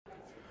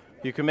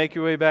You can make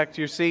your way back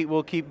to your seat.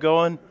 We'll keep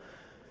going.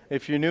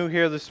 If you're new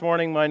here this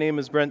morning, my name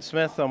is Brent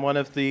Smith. I'm one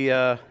of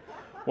the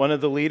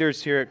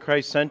leaders here at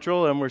Christ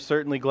Central, and we're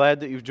certainly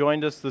glad that you've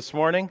joined us this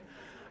morning.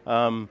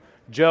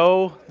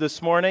 Joe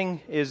this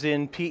morning is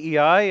in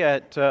PEI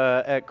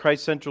at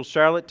Christ Central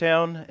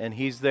Charlottetown, and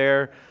he's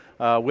there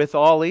with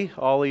Ollie.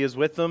 Ollie is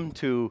with them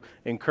to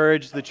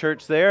encourage the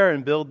church there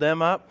and build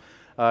them up.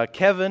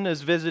 Kevin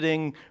is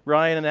visiting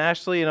Ryan and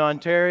Ashley in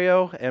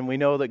Ontario, and we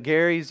know that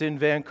Gary's in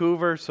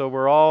Vancouver, so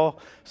we're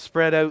all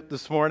spread out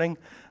this morning.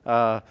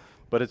 But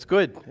it's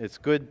good. It's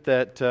good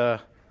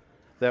that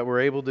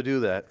we're able to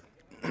do that.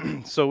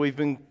 So we've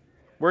been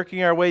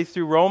working our way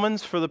through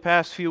Romans for the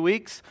past few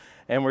weeks,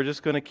 and we're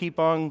just going to keep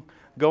on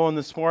going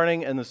this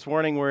morning. And this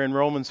morning we're in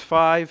Romans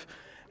 5,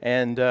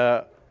 and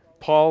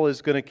Paul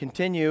is going to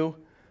continue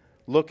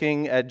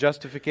looking at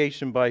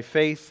justification by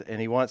faith,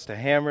 and he wants to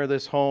hammer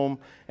this home.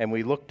 And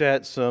we looked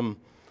at some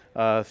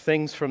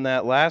things from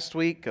that last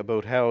week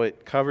about how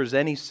it covers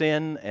any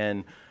sin,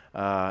 and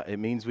it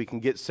means we can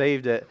get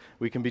saved,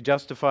 we can be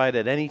justified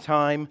at any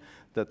time,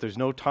 that there's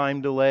no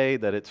time delay,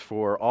 that it's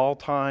for all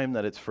time,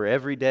 that it's for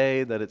every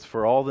day, that it's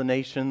for all the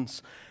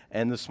nations.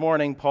 And this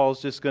morning,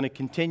 Paul's just going to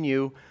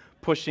continue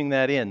pushing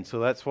that in. So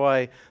that's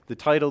why the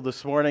title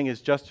this morning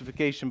is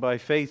Justification by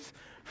Faith,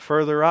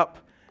 Further Up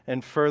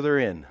and Further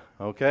In.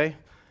 Okay?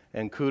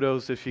 And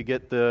kudos if you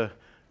get the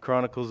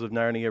Chronicles of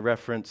Narnia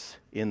reference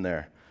in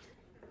there.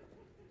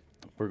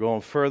 We're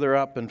going further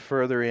up and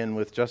further in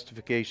with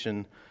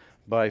justification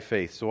by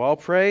faith. So I'll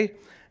pray,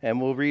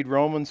 and we'll read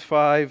Romans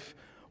 5,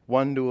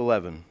 1 to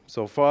 11.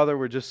 So Father,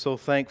 we're just so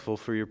thankful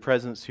for your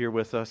presence here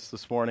with us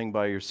this morning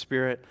by your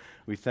Spirit.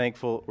 We're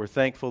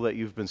thankful that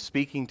you've been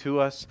speaking to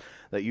us,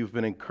 that you've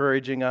been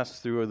encouraging us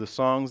through the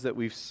songs that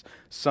we've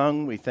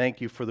sung. We thank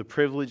you for the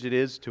privilege it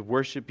is to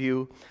worship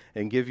you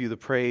and give you the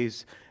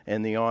praise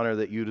and the honor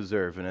that you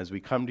deserve. And as we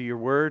come to your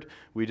word,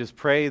 we just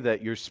pray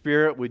that your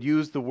Spirit would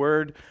use the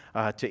word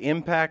to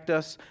impact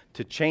us,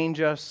 to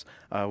change us.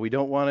 We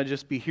don't want to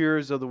just be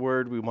hearers of the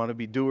word. We want to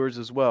be doers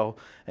as well.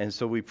 And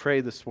so we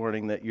pray this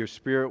morning that your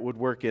Spirit would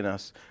work in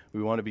us.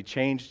 We want to be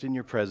changed in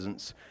your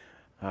presence.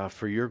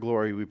 For your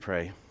glory we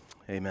pray.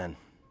 Amen.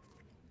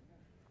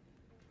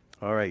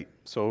 All right,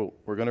 so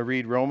we're going to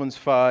read Romans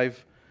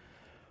 5,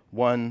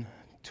 1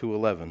 to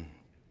 11.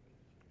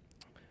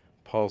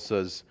 Paul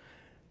says,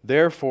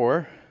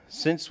 "Therefore,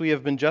 since we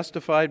have been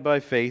justified by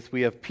faith,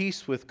 we have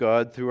peace with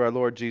God through our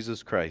Lord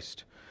Jesus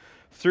Christ.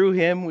 Through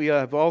him we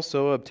have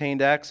also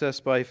obtained access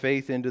by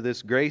faith into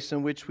this grace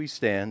in which we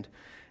stand,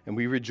 and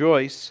we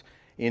rejoice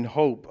in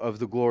hope of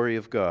the glory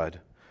of God.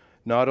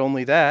 Not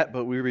only that,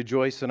 but we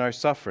rejoice in our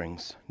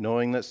sufferings,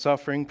 knowing that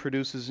suffering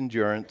produces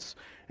endurance,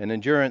 and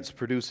endurance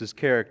produces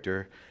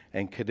character,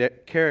 and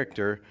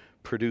character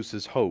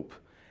produces hope.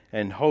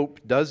 And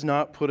hope does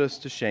not put us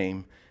to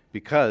shame,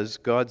 because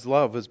God's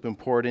love has been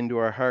poured into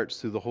our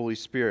hearts through the Holy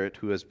Spirit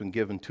who has been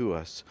given to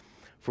us.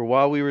 For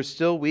while we were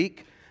still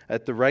weak,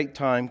 at the right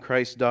time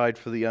Christ died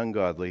for the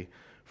ungodly.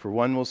 For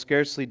one will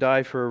scarcely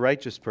die for a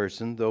righteous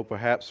person, though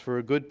perhaps for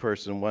a good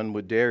person one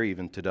would dare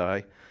even to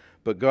die.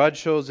 But God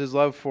shows his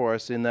love for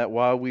us in that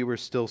while we were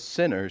still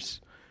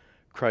sinners,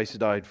 Christ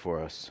died for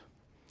us.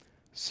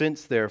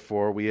 Since,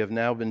 therefore, we have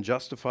now been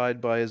justified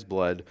by his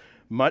blood,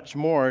 much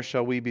more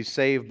shall we be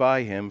saved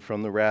by him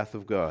from the wrath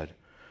of God.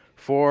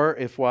 For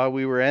if while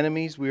we were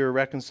enemies we were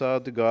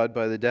reconciled to God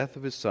by the death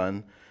of his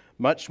Son,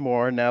 much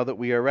more, now that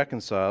we are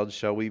reconciled,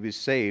 shall we be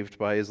saved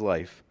by his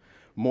life.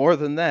 More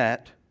than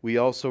that, we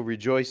also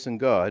rejoice in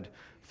God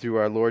through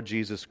our Lord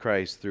Jesus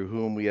Christ, through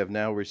whom we have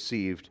now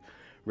received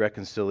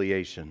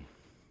reconciliation."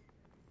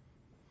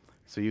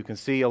 So you can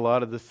see a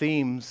lot of the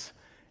themes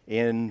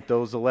in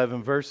those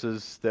 11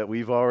 verses that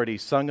we've already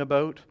sung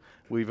about,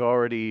 we've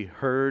already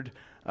heard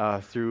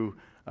through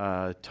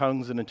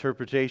tongues and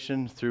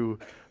interpretation, through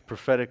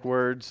prophetic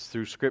words,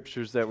 through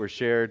scriptures that were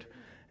shared.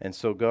 And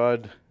so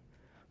God,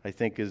 I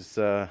think, is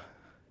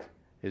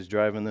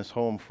driving this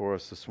home for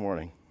us this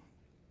morning.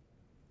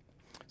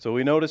 So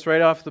we notice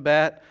right off the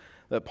bat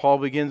that Paul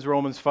begins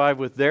Romans 5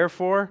 with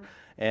 "therefore,"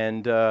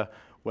 and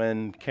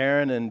when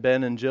Karen and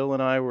Ben and Jill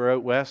and I were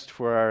out west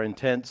for our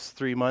intense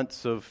 3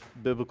 months of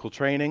biblical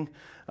training,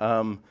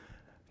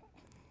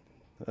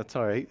 that's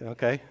all right,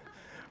 okay.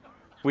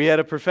 We had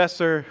a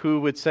professor who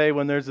would say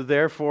when there's a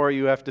 "therefore,"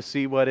 you have to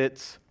see what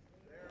it's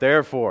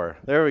there for.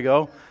 There we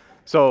go.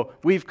 So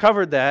we've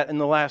covered that in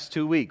the last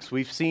 2 weeks.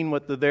 We've seen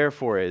what the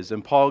 "therefore" is.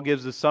 And Paul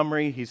gives a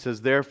summary. He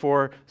says,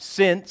 "Therefore,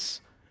 since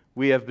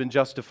we have been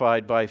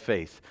justified by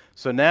faith."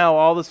 So now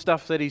all the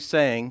stuff that he's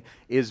saying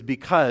is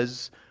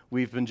because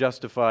we've been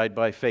justified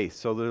by faith.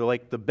 So they're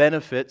like the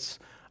benefits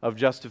of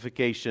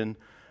justification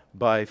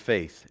by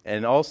faith.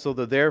 And also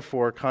the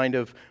 "therefore" kind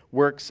of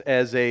works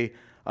as a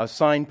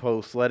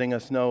signpost letting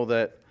us know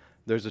that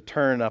there's a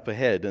turn up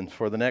ahead. And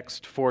for the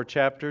next 4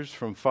 chapters,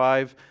 from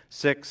 5,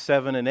 6,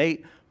 7, and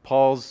 8,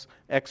 Paul's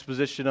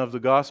exposition of the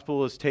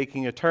gospel is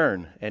taking a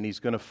turn. And he's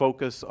going to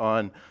focus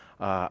on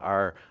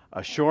our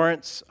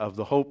assurance of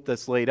the hope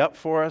that's laid up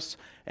for us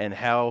and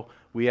how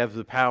we have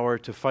the power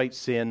to fight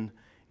sin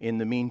in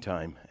the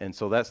meantime. And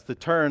so that's the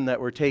turn that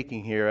we're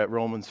taking here at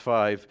Romans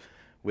 5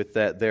 with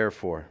that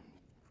therefore.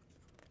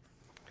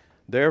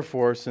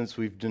 Therefore, since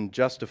we've been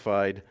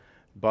justified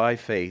by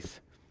faith,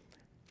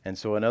 and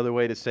so another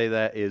way to say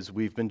that is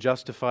we've been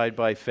justified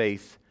by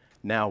faith,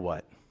 now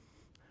what?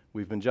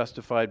 We've been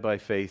justified by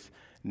faith,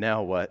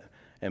 now what?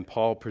 And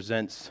Paul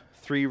presents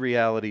three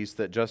realities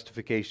that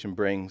justification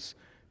brings: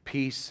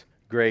 peace,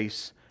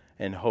 grace,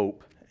 and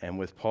hope. And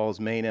with Paul's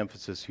main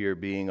emphasis here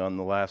being on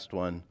the last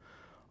one,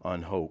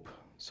 on hope.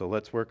 So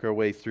let's work our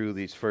way through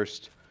these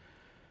first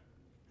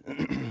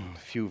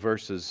few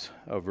verses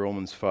of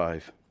Romans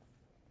 5.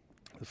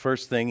 The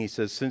first thing he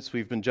says, since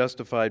we've been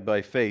justified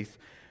by faith,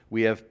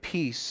 we have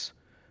peace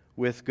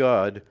with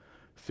God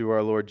through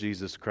our Lord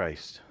Jesus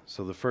Christ.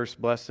 So the first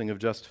blessing of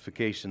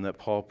justification that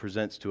Paul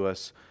presents to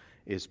us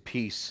is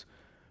peace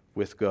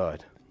with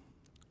God.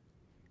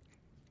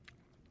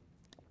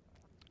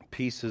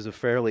 Peace is a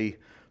fairly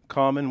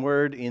common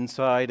word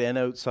inside and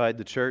outside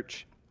the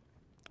church.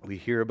 We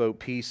hear about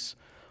peace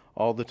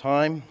all the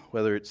time,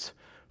 whether it's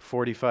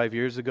 45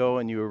 years ago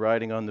and you were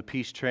riding on the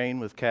peace train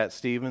with Cat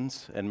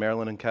Stevens and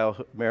Marilyn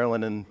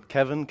and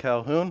Kevin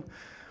Calhoun,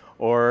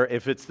 or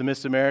if it's the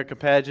Miss America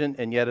pageant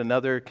and yet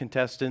another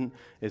contestant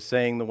is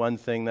saying the one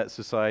thing that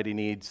society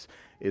needs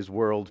is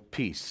world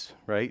peace,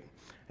 right?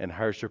 And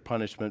harsher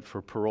punishment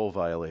for parole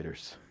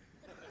violators.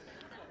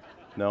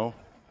 No?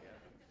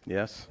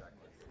 Yes?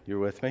 You're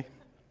with me?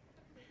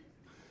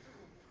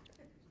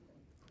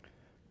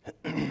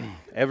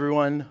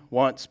 Everyone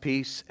wants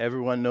peace.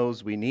 Everyone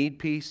knows we need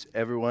peace.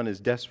 Everyone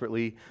is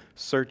desperately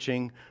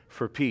searching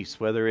for peace.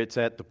 Whether it's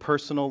at the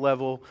personal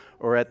level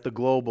or at the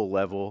global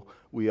level,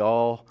 we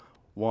all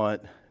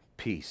want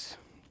peace.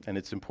 And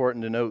it's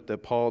important to note that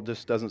Paul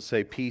just doesn't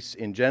say peace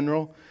in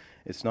general.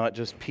 It's not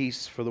just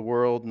peace for the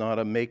world, not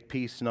a make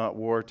peace, not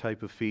war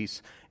type of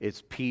peace.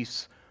 It's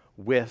peace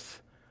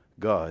with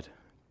God.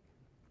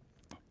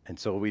 And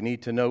so we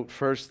need to note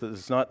first that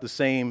it's not the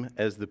same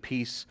as the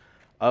peace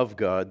of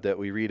God that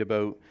we read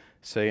about,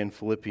 say, in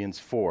Philippians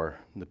 4,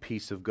 the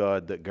peace of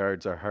God that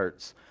guards our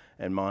hearts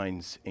and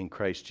minds in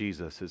Christ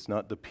Jesus. It's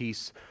not the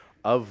peace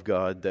of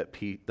God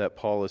that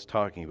Paul is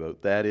talking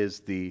about. That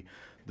is the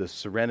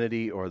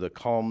serenity or the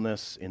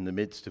calmness in the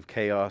midst of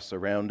chaos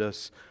around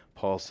us.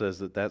 Paul says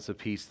that that's a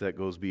peace that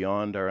goes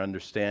beyond our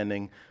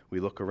understanding.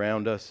 We look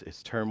around us,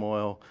 it's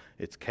turmoil,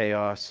 it's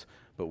chaos,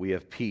 but we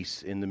have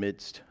peace in the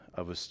midst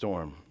of a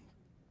storm.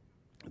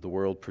 The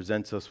world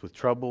presents us with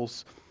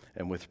troubles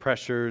and with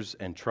pressures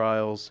and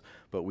trials,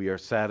 but we are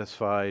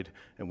satisfied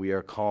and we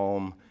are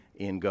calm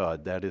in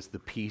God. That is the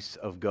peace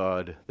of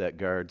God that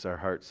guards our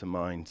hearts and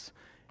minds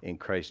in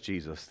Christ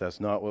Jesus. That's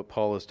not what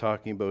Paul is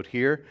talking about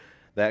here.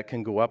 That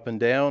can go up and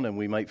down, and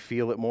we might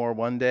feel it more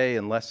one day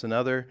and less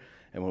another.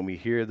 And when we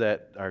hear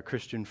that our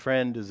Christian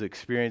friend is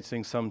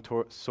experiencing some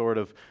sort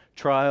of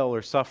trial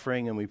or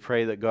suffering, and we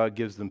pray that God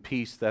gives them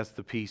peace, that's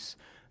the peace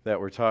that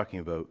we're talking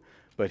about.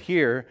 But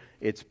here,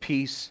 it's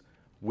peace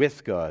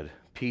with God.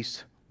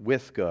 Peace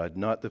with God,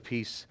 not the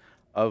peace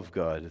of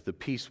God. The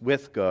peace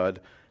with God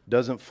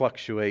doesn't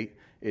fluctuate.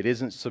 It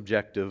isn't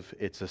subjective.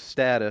 It's a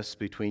status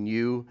between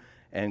you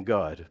and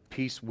God.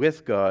 Peace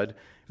with God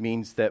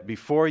means that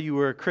before you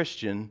were a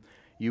Christian,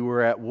 you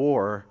were at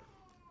war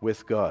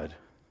with God.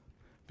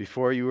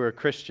 Before you were a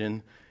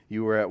Christian,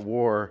 you were at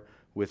war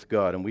with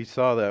God. And we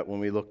saw that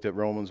when we looked at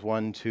Romans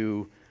 1,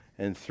 2,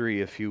 and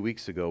 3 a few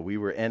weeks ago. We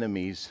were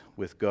enemies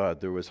with God.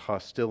 There was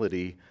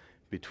hostility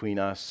between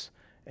us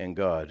and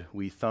God.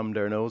 We thumbed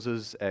our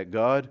noses at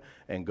God,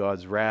 and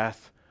God's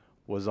wrath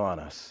was on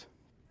us.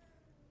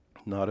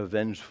 Not a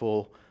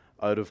vengeful,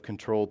 out of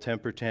control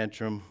temper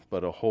tantrum,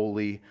 but a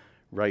holy,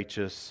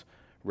 righteous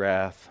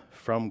wrath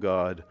from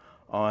God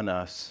on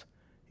us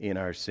in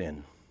our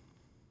sin.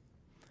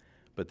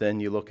 But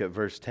then you look at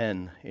verse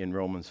 10 in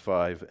Romans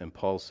 5, and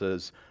Paul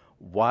says,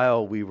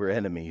 while we were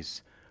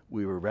enemies,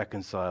 we were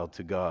reconciled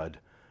to God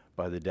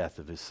by the death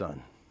of his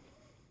Son.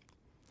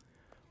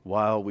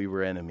 While we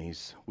were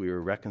enemies, we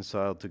were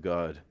reconciled to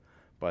God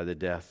by the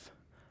death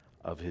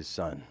of his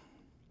Son.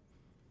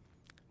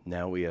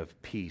 Now we have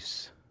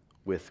peace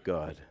with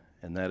God.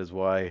 And that is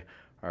why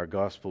our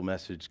gospel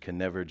message can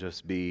never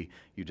just be,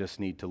 you just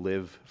need to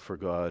live for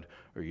God,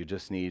 or you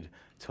just need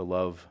to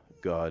love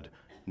God.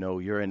 No,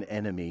 you're an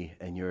enemy,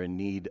 and you're in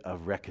need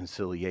of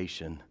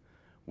reconciliation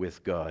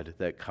with God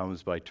that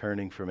comes by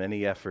turning from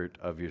any effort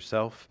of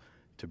yourself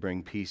to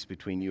bring peace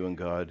between you and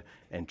God,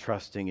 and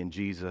trusting in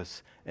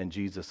Jesus and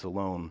Jesus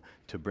alone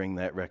to bring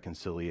that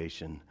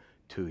reconciliation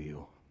to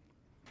you.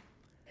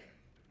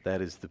 That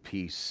is the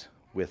peace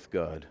with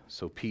God.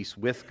 So peace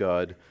with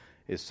God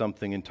is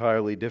something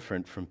entirely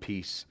different from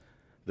peace,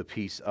 the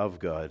peace of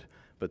God.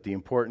 But the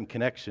important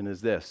connection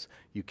is this: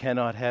 you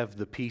cannot have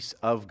the peace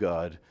of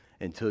God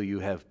until you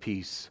have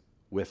peace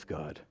with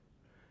God.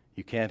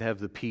 You can't have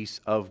the peace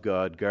of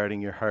God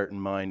guarding your heart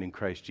and mind in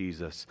Christ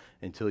Jesus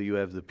until you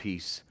have the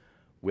peace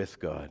with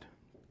God.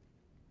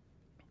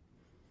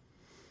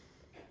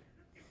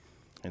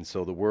 And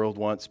so the world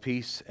wants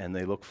peace, and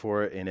they look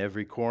for it in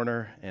every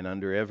corner and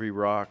under every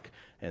rock,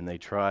 and they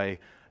try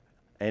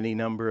any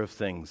number of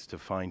things to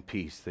find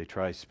peace. They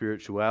try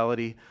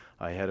spirituality.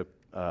 I had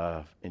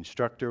a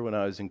instructor when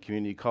I was in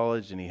community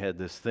college, and he had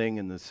this thing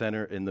in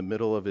the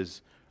middle of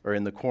his, or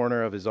in the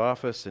corner of his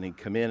office, and he'd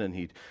come in and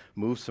he'd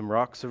move some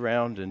rocks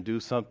around and do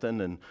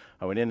something, and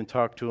I went in and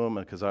talked to him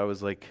because I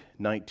was like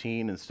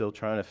 19 and still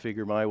trying to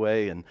figure my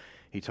way, and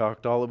he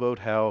talked all about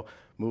how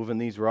moving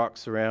these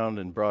rocks around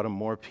and brought him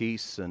more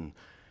peace, and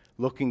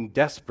looking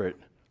desperate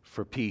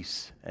for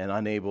peace and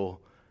unable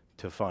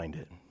to find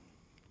it.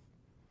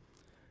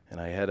 And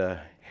I had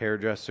a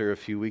hairdresser a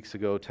few weeks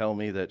ago tell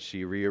me that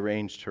she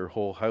rearranged her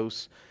whole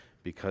house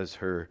because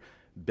her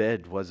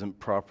bed wasn't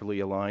properly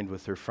aligned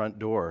with her front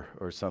door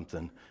or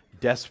something,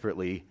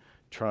 desperately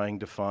trying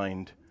to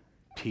find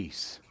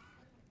peace.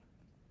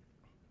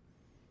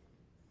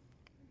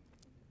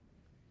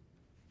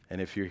 And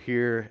if you're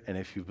here and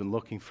if you've been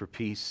looking for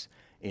peace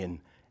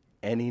in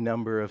any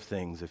number of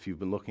things, if you've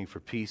been looking for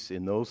peace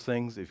in those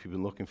things, if you've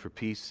been looking for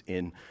peace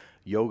in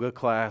yoga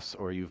class,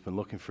 or you've been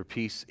looking for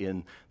peace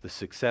in the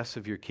success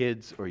of your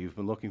kids, or you've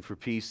been looking for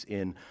peace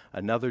in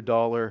another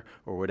dollar,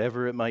 or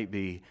whatever it might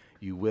be,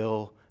 you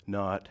will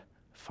not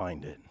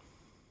find it.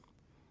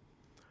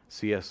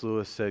 C.S.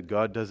 Lewis said,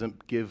 God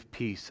doesn't give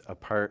peace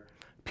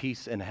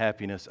and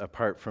happiness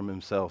apart from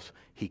himself.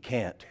 He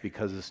can't,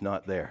 because it's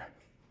not there.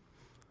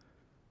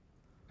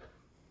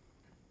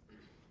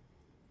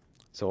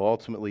 So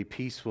ultimately,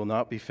 peace will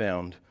not be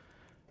found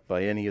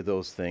by any of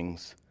those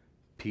things.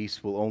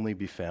 Peace will only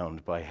be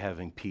found by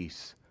having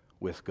peace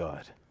with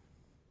God.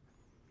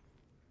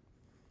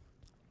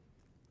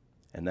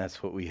 And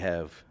that's what we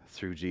have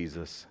through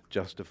Jesus,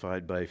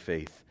 justified by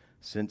faith.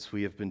 Since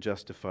we have been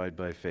justified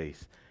by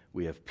faith,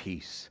 we have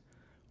peace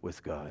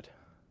with God.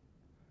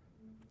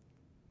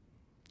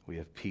 We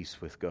have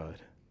peace with God.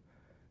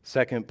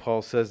 Second,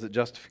 Paul says that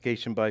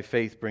justification by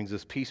faith brings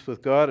us peace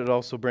with God. It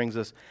also brings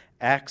us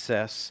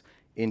access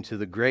into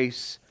the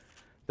grace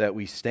that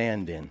we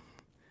stand in.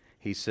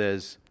 He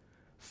says,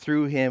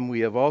 through him we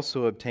have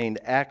also obtained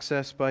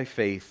access by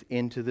faith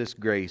into this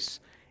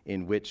grace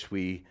in which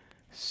we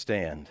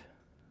stand.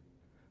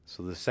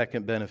 So the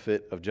second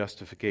benefit of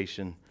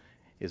justification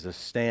is a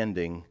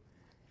standing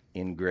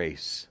in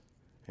grace.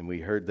 And we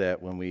heard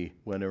that when we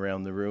went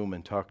around the room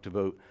and talked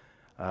about,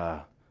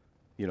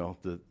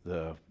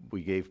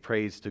 we gave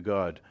praise to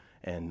God,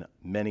 and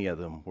many of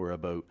them were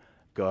about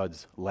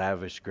God's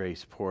lavish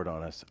grace poured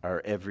on us,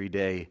 our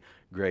everyday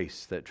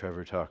grace that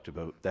Trevor talked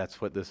about. That's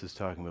what this is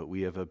talking about.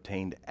 We have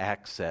obtained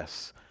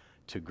access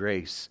to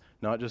grace,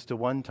 not just a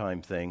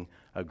one-time thing,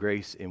 a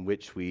grace in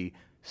which we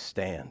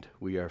stand.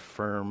 We are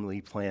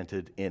firmly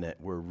planted in it.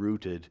 We're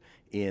rooted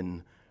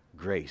in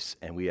grace,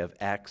 and we have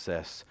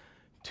access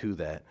to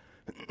that.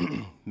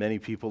 Many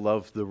people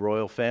love the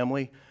royal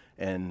family,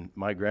 and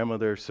my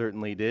grandmother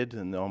certainly did,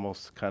 and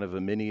almost kind of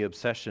a mini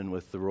obsession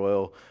with the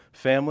royal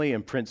family,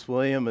 and Prince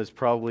William is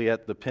probably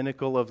at the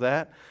pinnacle of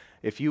that.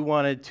 If you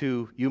wanted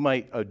to, you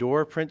might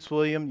adore Prince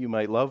William, you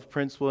might love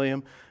Prince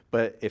William,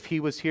 but if he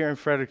was here in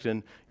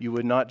Fredericton, you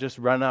would not just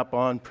run up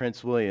on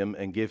Prince William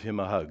and give him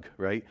a hug,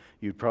 right?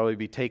 You'd probably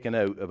be taken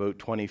out about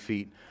 20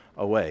 feet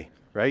away,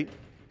 right?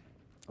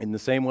 In the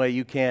same way,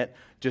 you can't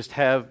just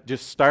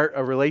start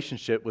a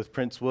relationship with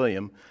Prince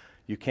William.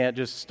 You can't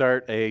just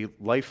start a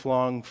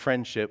lifelong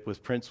friendship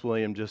with Prince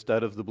William just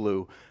out of the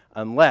blue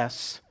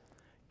unless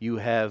you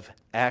have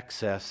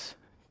access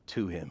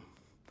to him,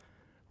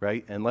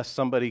 right? Unless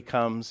somebody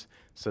comes,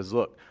 says,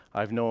 look,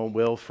 I've known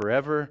Will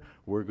forever,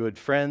 we're good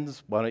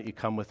friends, why don't you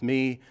come with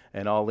me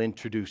and I'll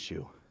introduce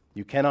you.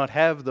 You cannot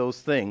have those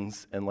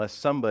things unless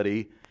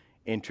somebody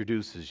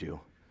introduces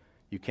you.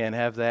 You can't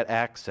have that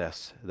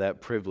access,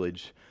 that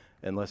privilege,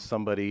 unless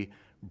somebody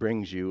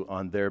brings you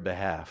on their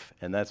behalf.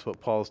 And that's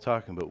what Paul's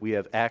talking about. We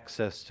have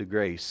access to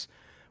grace.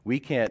 We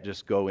can't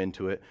just go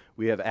into it.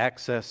 We have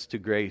access to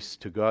grace,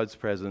 to God's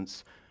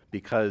presence,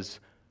 because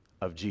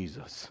of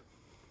Jesus.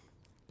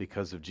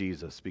 Because of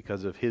Jesus.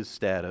 Because of his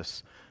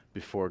status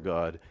before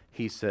God.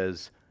 He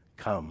says,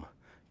 come.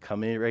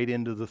 Come in right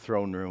into the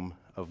throne room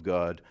of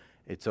God.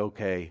 It's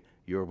okay.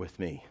 You're with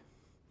me.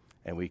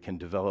 And we can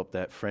develop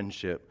that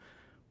friendship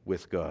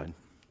with God.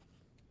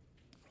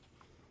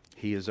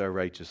 He is our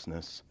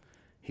righteousness.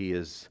 He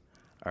is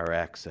our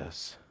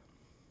access.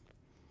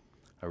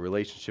 A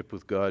relationship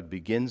with God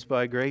begins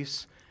by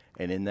grace,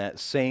 and in that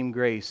same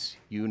grace,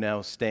 you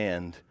now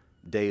stand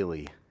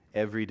daily,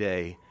 every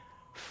day,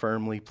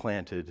 firmly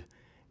planted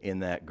in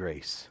that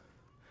grace.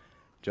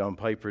 John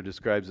Piper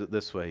describes it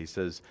this way. He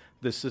says,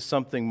 this is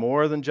something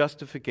more than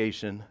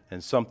justification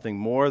and something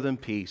more than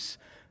peace.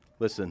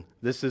 Listen,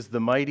 this is the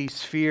mighty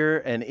sphere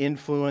and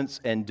influence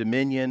and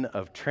dominion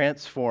of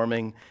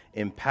transforming,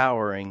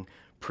 empowering,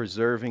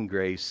 preserving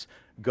grace.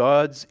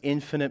 God's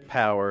infinite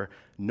power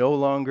no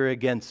longer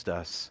against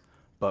us,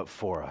 but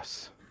for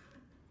us.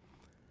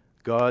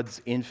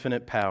 God's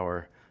infinite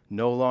power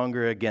no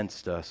longer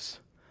against us,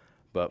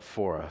 but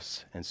for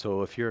us. And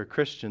so if you're a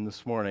Christian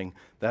this morning,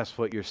 that's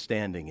what you're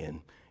standing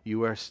in.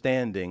 You are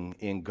standing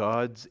in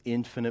God's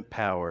infinite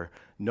power,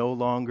 no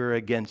longer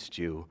against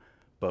you,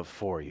 but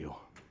for you.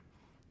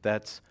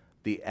 That's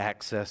the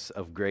access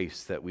of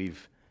grace that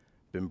we've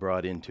been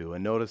brought into.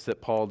 And notice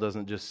that Paul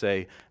doesn't just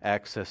say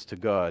access to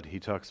God. He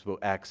talks about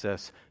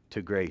access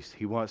to grace.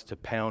 He wants to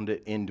pound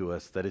it into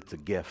us that it's a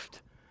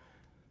gift.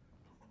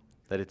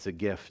 That it's a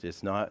gift.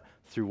 It's not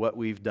through what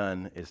we've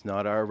done. It's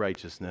not our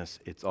righteousness.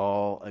 It's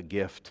all a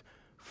gift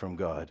from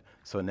God.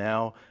 So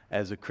now,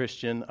 as a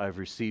Christian, I've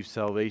received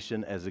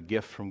salvation as a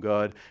gift from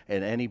God,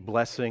 and any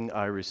blessing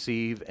I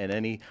receive and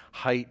any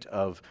height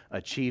of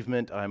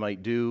achievement I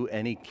might do,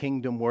 any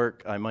kingdom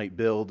work I might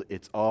build,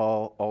 it's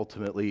all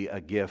ultimately a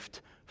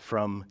gift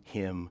from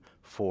Him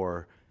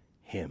for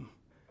Him.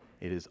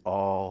 It is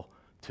all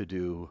to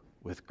do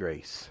with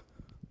grace.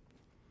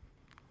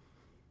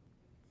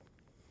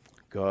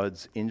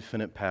 God's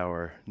infinite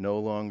power, no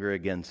longer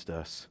against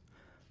us,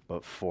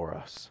 but for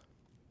us.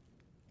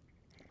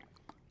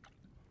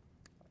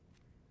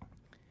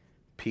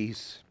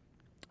 Peace,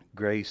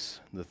 grace,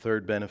 the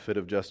third benefit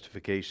of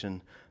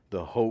justification,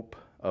 the hope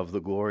of the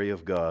glory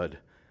of God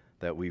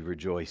that we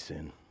rejoice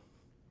in.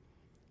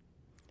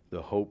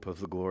 The hope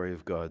of the glory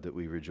of God that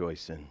we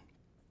rejoice in.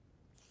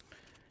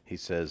 He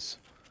says,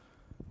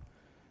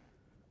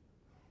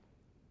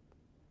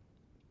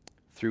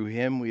 through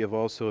Him we have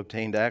also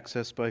obtained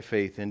access by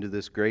faith into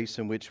this grace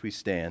in which we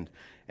stand,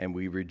 and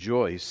we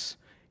rejoice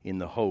in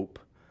the hope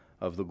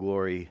of the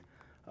glory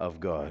of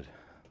God.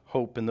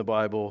 Hope in the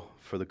Bible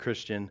for the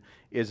Christian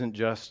isn't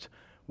just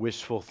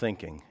wishful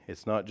thinking.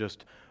 It's not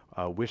just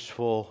a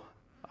wishful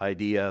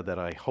idea that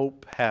I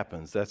hope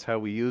happens. That's how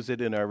we use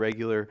it in our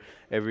regular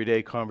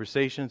everyday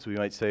conversations. We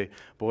might say,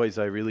 boys,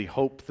 I really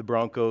hope the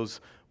Broncos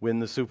win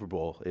the Super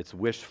Bowl. It's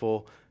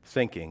wishful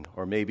thinking.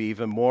 Or maybe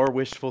even more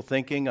wishful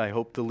thinking, I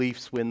hope the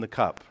Leafs win the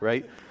cup,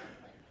 right?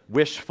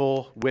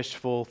 Wishful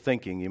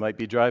thinking. You might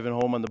be driving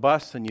home on the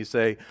bus and you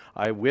say,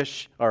 I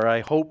wish or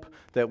I hope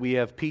that we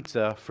have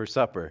pizza for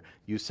supper.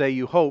 You say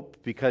you hope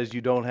because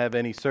you don't have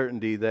any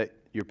certainty that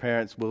your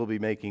parents will be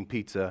making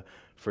pizza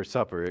for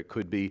supper. It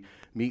could be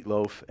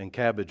meatloaf and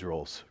cabbage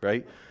rolls,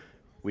 right?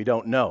 We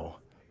don't know.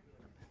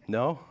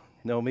 No?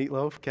 No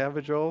meatloaf,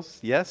 cabbage rolls?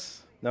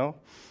 Yes? No?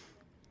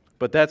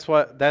 But that's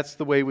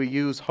the way we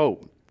use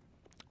hope.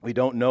 We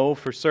don't know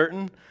for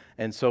certain,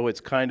 and so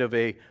it's kind of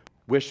a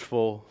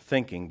wishful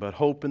thinking. But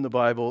hope in the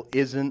Bible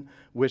isn't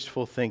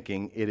wishful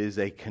thinking. It is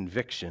a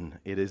conviction.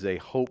 It is a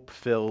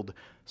hope-filled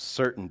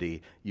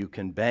certainty. You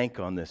can bank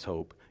on this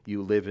hope.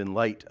 You live in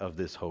light of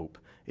this hope.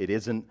 It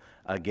isn't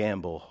a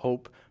gamble.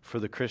 Hope for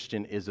the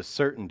Christian is a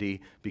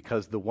certainty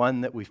because the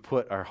one that we've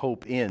put our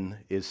hope in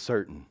is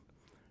certain,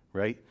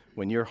 right?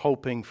 When you're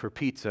hoping for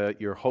pizza,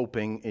 you're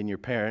hoping in your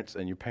parents,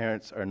 and your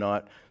parents are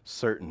not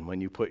certain.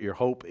 When you put your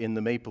hope in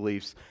the Maple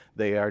Leafs,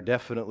 they are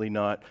definitely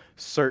not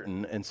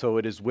certain, and so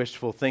it is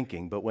wishful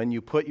thinking. But when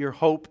you put your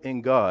hope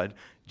in God,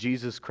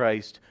 Jesus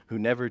Christ, who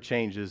never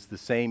changes, the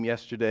same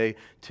yesterday,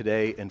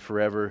 today, and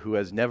forever, who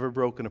has never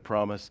broken a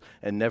promise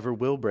and never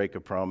will break a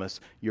promise,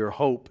 your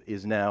hope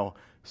is now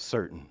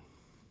certain.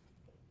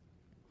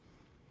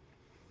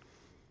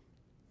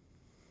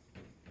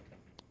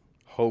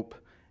 Hope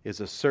is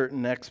a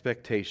certain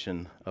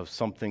expectation of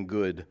something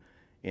good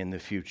in the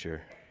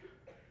future.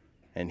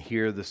 And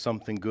here, the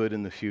something good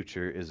in the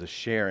future is a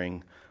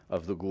sharing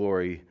of the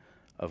glory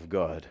of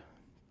God.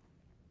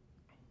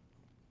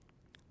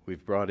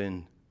 We've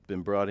been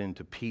brought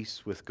into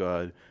peace with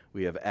God.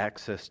 We have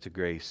access to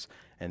grace.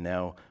 And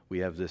now we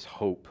have this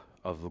hope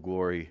of the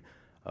glory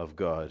of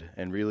God.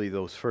 And really,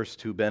 those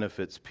first two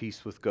benefits,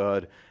 peace with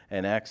God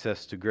and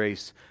access to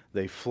grace,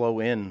 they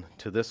flow in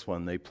to this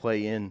one. They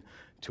play in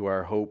to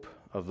our hope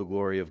of the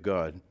glory of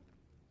God.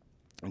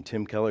 And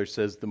Tim Keller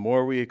says, the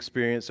more we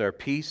experience our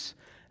peace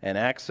and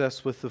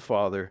access with the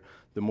Father,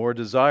 the more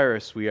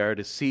desirous we are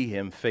to see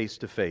Him face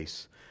to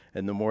face,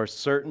 and the more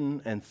certain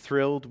and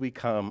thrilled we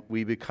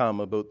become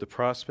about the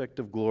prospect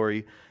of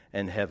glory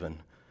and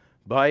heaven.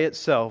 By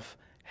itself,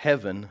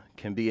 heaven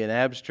can be an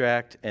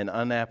abstract and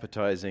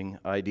unappetizing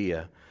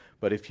idea,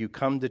 but if you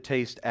come to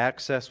taste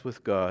access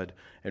with God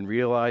and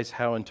realize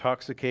how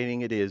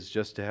intoxicating it is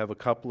just to have a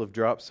couple of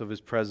drops of His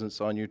presence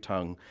on your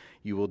tongue,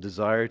 you will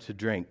desire to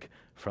drink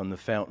from the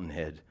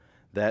fountainhead.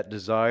 That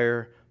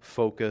desire,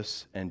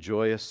 focus, and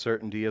joyous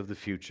certainty of the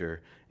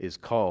future is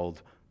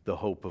called the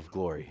hope of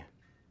glory.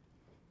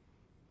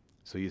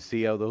 So you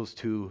see how those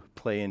two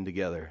play in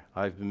together.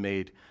 I've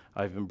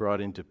been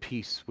brought into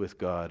peace with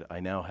God. I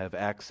now have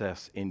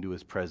access into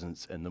His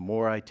presence, and the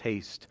more I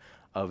taste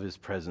of His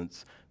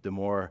presence, the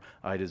more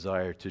I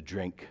desire to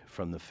drink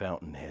from the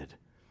fountainhead.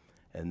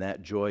 And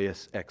that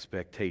joyous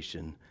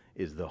expectation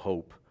is the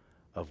hope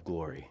of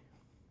glory.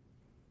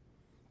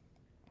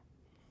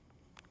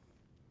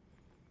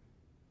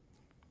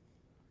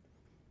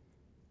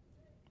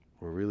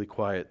 We're really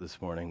quiet this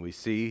morning. We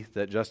see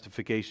that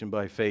justification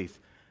by faith,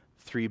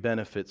 3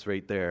 benefits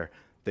right there.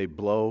 They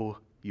blow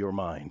your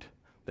mind.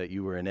 That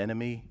you were an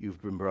enemy,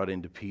 you've been brought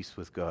into peace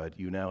with God.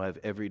 You now have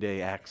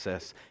everyday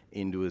access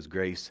into His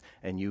grace,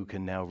 and you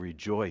can now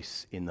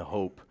rejoice in the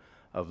hope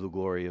of the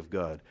glory of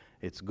God.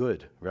 It's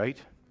good, right?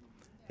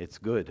 It's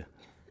good.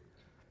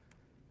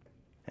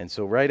 And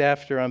so right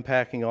after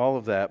unpacking all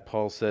of that,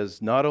 Paul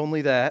says, not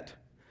only that,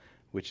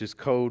 which is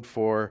code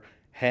for,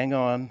 hang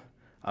on,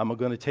 I'm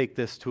going to take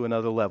this to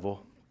another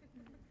level.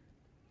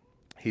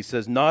 He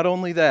says, not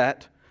only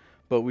that,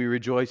 but we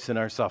rejoice in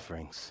our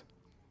sufferings.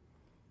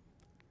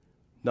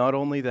 Not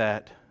only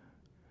that,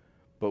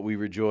 but we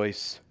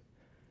rejoice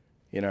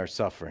in our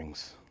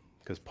sufferings.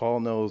 Because Paul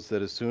knows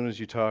that as soon as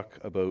you talk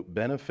about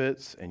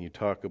benefits and you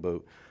talk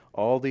about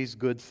all these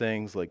good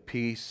things like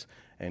peace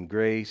and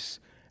grace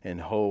and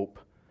hope,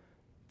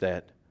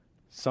 that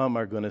some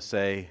are going to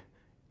say,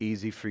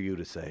 easy for you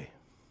to say.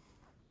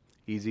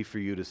 Easy for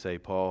you to say,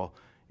 Paul,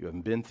 you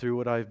haven't been through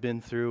what I've been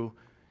through.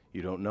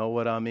 You don't know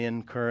what I'm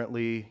in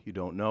currently. You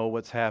don't know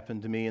what's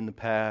happened to me in the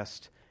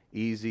past.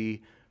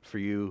 Easy for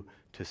you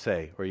to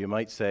say. Or you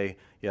might say,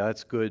 yeah,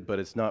 that's good, but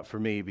it's not for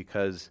me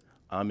because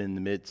I'm in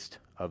the midst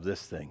of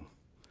this thing.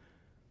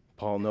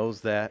 Paul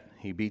knows that.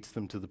 He beats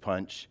them to the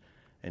punch.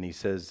 And he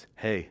says,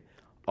 hey,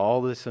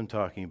 all this I'm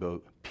talking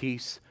about,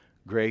 peace,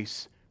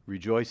 grace,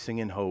 rejoicing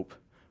in hope,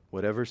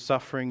 whatever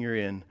suffering you're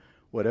in,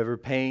 whatever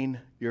pain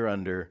you're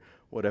under,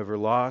 whatever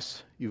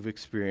loss you've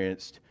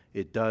experienced,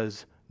 it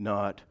does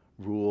not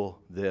rule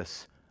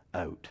this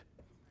out.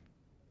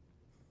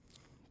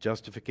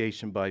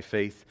 Justification by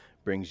faith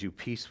brings you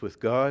peace with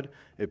God.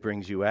 It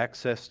brings you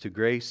access to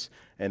grace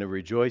and a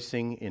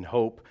rejoicing in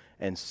hope,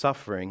 and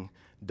suffering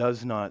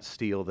does not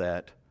steal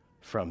that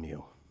from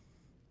you.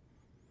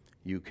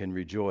 You can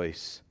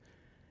rejoice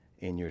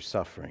in your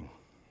suffering.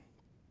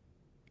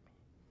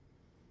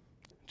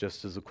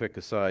 Just as a quick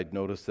aside,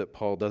 notice that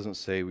Paul doesn't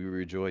say we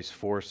rejoice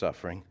for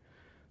suffering.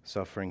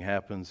 Suffering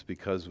happens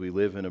because we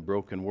live in a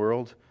broken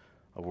world,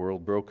 a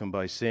world broken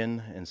by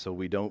sin, and so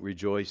we don't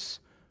rejoice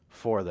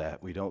for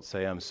that. We don't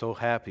say, I'm so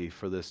happy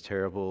for this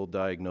terrible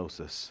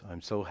diagnosis.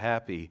 I'm so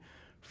happy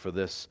for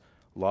this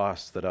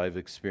loss that I've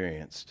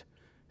experienced.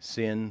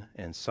 Sin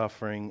and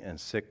suffering and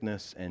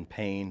sickness and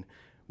pain,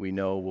 we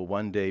know will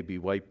one day be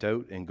wiped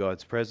out in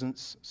God's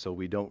presence, so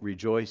we don't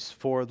rejoice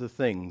for the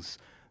things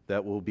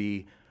that will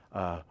be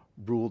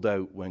ruled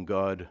out when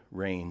God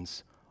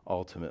reigns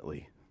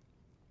ultimately.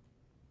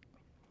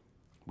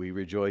 We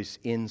rejoice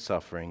in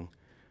suffering,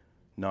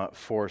 not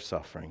for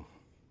suffering.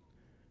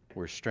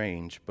 We're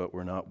strange, but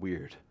we're not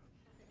weird.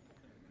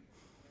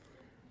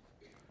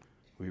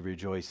 We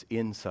rejoice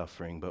in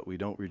suffering, but we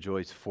don't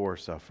rejoice for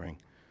suffering.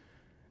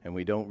 And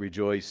we don't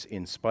rejoice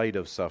in spite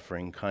of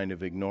suffering, kind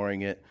of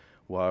ignoring it,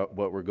 what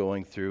we're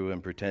going through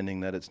and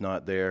pretending that it's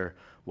not there,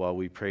 while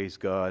we praise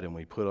God and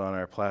we put on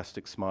our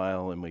plastic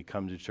smile and we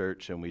come to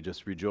church and we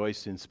just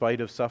rejoice in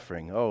spite of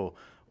suffering. Oh,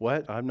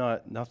 what?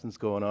 Nothing's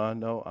going on.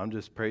 No, I'm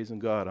just praising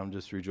God. I'm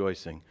just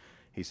rejoicing.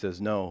 He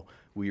says, no,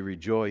 we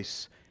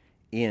rejoice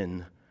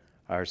in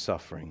our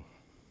suffering.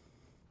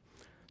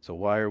 So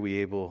why are we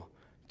able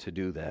to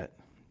do that?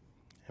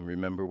 And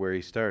remember where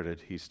he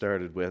started. He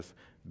started with,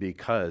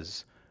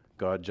 because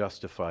God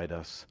justified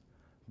us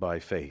by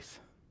faith.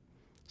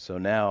 So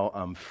now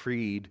I'm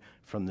freed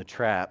from the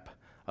trap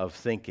of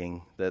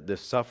thinking that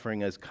this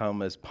suffering has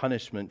come as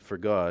punishment for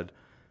God,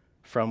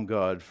 from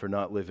God for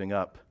not living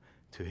up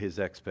to his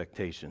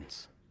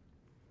expectations.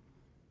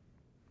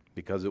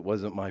 Because it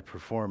wasn't my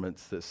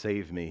performance that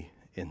saved me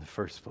in the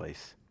first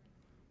place.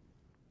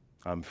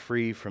 I'm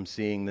free from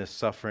seeing this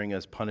suffering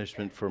as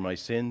punishment for my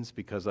sins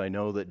because I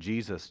know that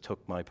Jesus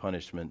took my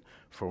punishment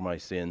for my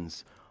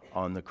sins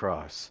on the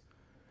cross.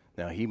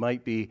 Now, he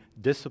might be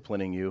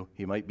disciplining you,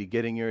 he might be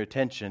getting your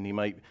attention, he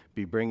might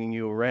be bringing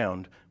you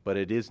around, but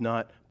it is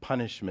not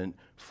punishment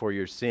for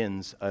your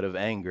sins out of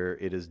anger.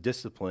 It is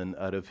discipline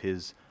out of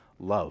his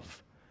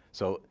love.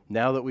 So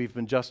now that we've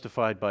been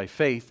justified by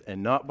faith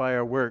and not by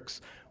our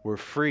works, we're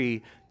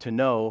free to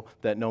know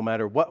that no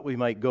matter what we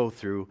might go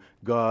through,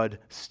 God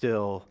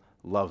still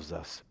loves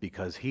us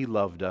because he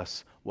loved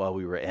us while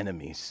we were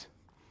enemies.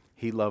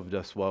 He loved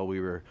us while we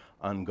were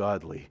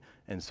ungodly.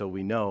 And so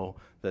we know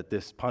that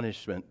this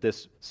punishment,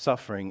 this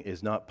suffering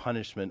is not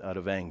punishment out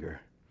of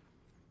anger,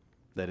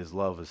 that his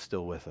love is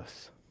still with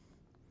us.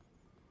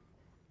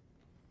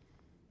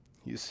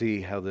 You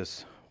see how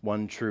this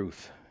one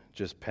truth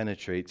just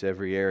penetrates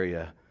every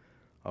area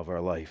of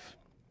our life.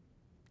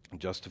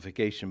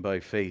 Justification by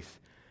faith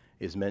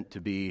is meant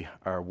to be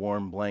our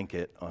warm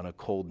blanket on a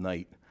cold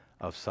night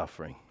of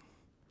suffering.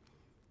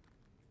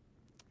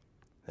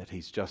 That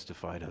he's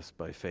justified us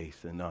by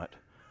faith and not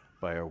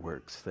by our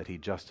works. That he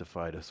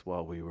justified us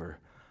while we were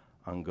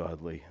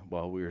ungodly.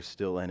 While we were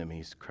still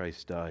enemies,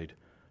 Christ died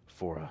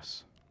for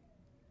us.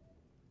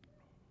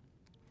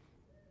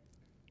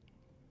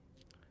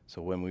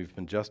 So when we've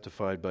been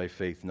justified by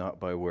faith, not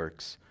by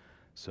works,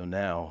 so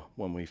now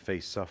when we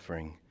face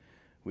suffering,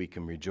 we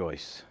can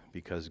rejoice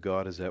because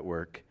God is at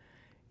work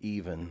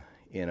even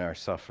in our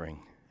suffering.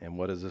 And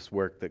what is this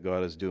work that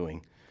God is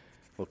doing?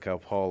 Look how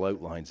Paul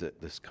outlines it,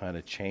 this kind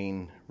of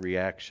chain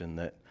reaction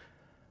that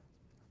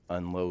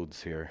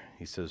unloads here.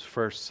 He says,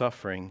 first,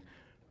 suffering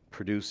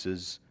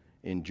produces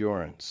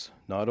endurance.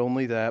 Not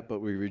only that, but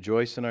we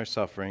rejoice in our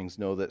sufferings,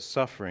 know that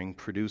suffering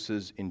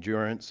produces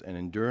endurance, and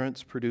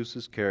endurance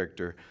produces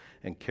character,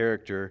 and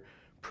character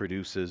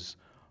produces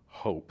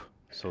hope.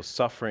 So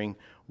suffering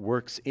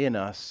works in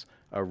us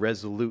a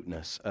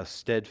resoluteness, a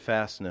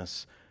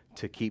steadfastness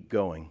to keep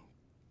going.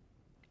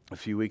 A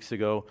few weeks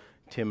ago,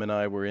 Tim and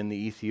I were in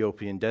the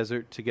Ethiopian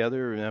desert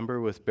together, remember,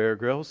 with Bear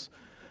Grylls?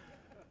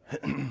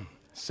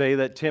 Say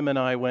that Tim and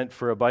I went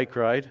for a bike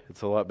ride.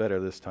 It's a lot better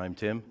this time,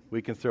 Tim.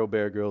 We can throw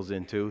Bear Grylls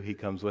in too. He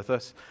comes with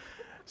us.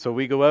 So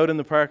we go out in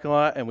the parking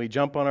lot and we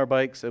jump on our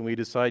bikes and we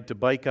decide to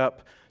bike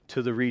up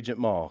to the Regent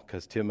Mall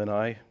because Tim and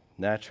I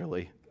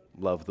naturally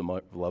love the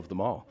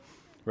mall,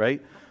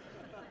 right?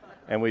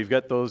 And we've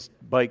got those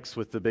bikes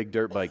with the big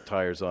dirt bike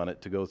tires on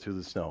it to go through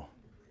the snow.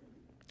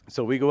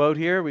 So we go out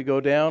here, we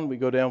go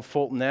down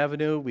Fulton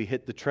Avenue, we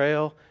hit the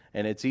trail,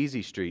 and it's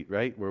easy street,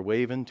 right? We're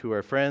waving to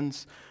our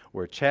friends,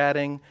 we're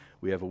chatting,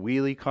 we have a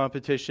wheelie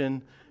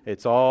competition.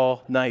 It's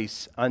all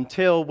nice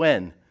until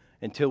when?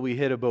 Until we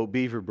hit about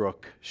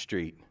Beaverbrook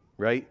Street,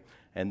 right?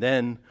 And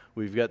then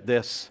we've got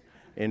this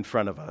in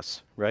front of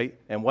us, right?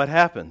 And what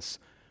happens?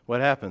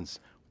 What happens?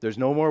 There's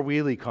no more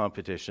wheelie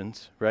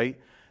competitions, right?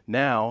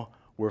 Now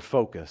we're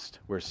focused.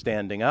 We're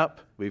standing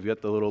up. We've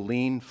got the little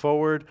lean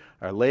forward.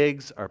 Our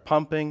legs are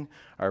pumping.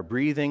 Our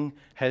breathing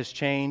has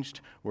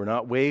changed. We're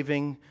not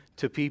waving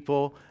to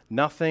people.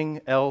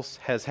 Nothing else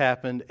has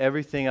happened.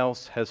 Everything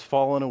else has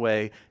fallen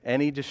away.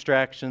 Any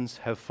distractions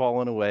have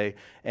fallen away.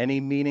 Any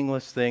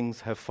meaningless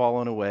things have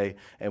fallen away.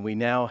 And we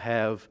now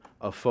have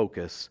a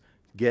focus.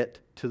 Get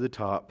to the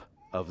top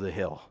of the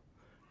hill.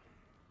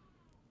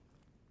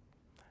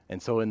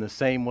 And so in the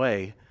same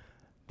way,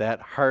 that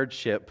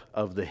hardship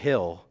of the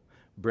hill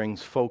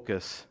brings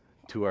focus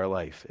to our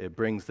life. It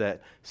brings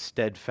that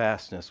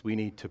steadfastness. We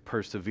need to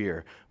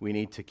persevere. We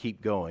need to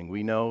keep going.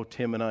 We know,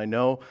 Tim and I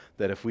know,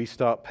 that if we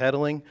stop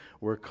pedaling,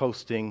 we're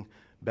coasting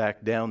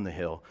back down the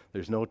hill.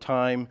 There's no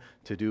time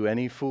to do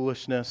any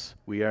foolishness.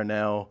 We are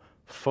now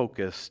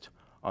focused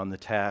on the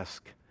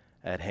task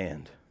at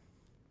hand.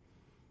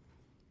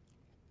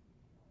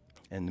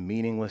 And the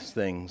meaningless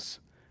things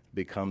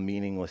become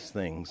meaningless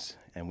things,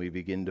 and we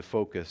begin to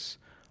focus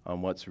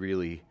on what's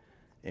really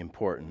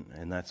important.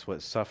 And that's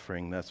what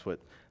suffering, that's what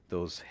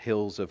those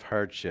hills of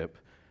hardship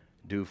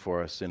do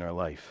for us in our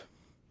life.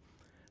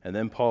 And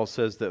then Paul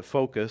says that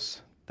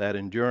focus, that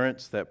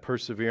endurance, that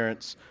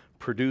perseverance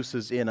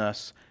produces in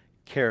us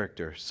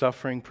character.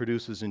 Suffering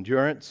produces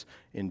endurance.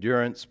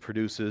 Endurance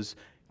produces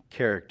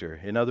character.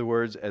 In other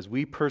words, as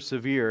we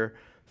persevere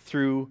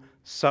through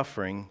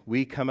suffering,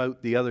 we come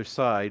out the other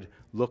side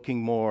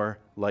looking more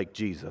like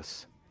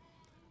Jesus.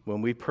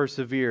 When we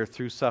persevere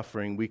through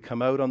suffering, we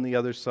come out on the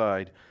other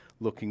side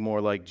looking more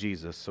like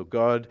Jesus. So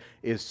God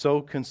is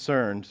so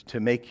concerned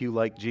to make you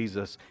like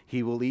Jesus,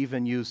 He will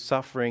even use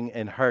suffering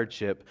and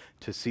hardship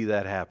to see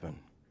that happen.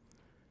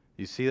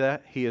 You see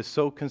that? He is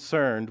so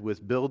concerned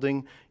with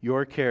building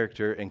your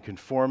character and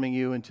conforming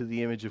you into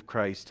the image of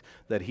Christ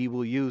that He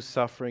will use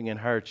suffering and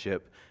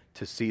hardship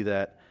to see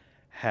that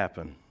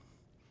happen.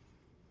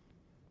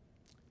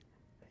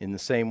 In the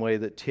same way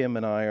that Tim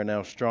and I are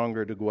now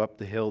stronger to go up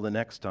the hill the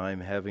next time,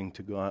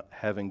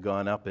 having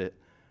gone up it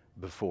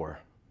before.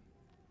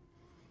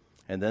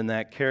 And then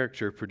that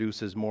character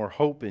produces more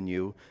hope in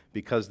you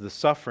because the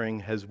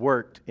suffering has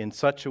worked in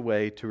such a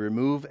way to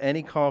remove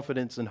any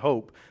confidence and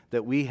hope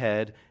that we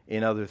had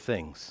in other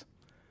things.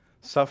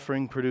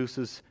 Suffering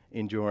produces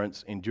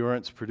endurance.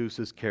 Endurance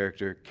produces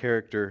character.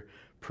 Character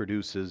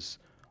produces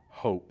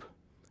hope.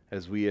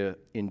 As we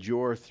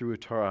endure through a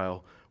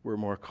trial, we're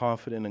more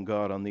confident in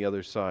God on the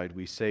other side.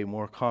 We say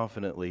more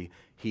confidently,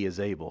 He is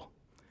able.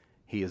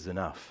 He is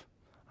enough.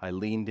 I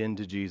leaned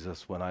into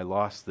Jesus when I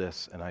lost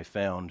this, and I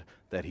found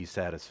that He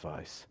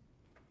satisfies.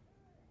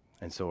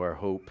 And so our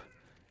hope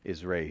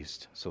is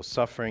raised. So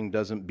suffering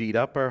doesn't beat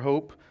up our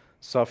hope.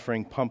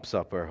 Suffering pumps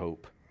up our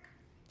hope.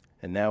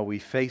 And now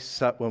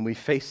when we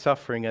face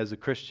suffering as a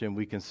Christian,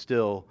 we can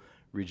still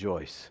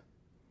rejoice.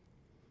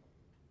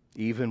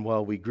 Even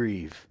while we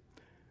grieve,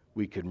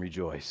 we can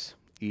rejoice.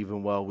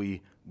 Even while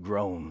we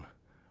groan,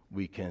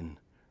 we can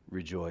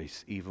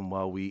rejoice. Even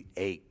while we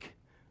ache,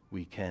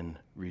 we can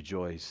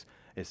rejoice.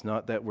 It's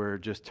not that we're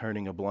just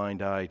turning a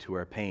blind eye to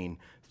our pain.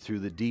 Through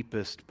the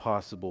deepest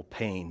possible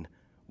pain,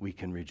 we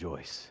can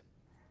rejoice.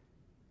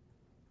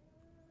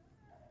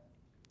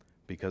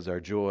 Because our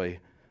joy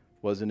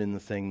wasn't in the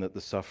thing that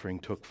the suffering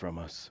took from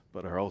us,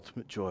 but our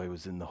ultimate joy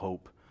was in the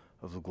hope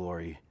of the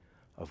glory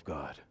of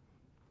God.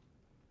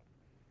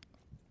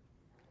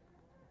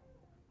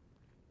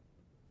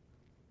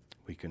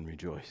 We can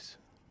rejoice.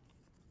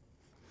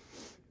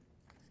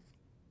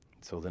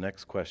 So the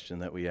next question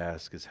that we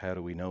ask is, how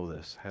do we know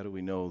this? How do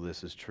we know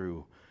this is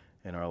true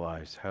in our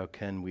lives? How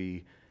can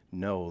we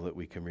know that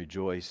we can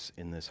rejoice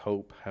in this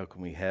hope? How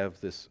can we have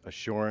this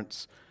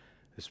assurance,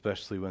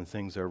 especially when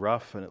things are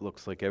rough and it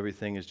looks like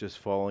everything is just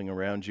falling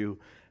around you?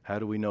 How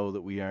do we know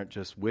that we aren't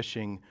just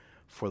wishing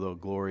for the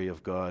glory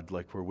of God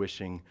like we're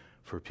wishing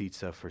for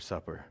pizza for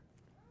supper?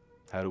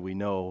 How do we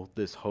know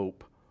this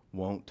hope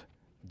won't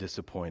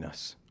disappoint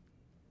us?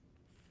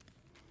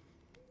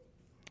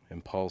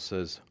 And Paul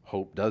says,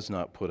 hope does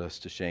not put us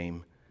to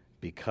shame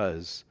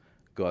because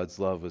God's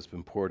love has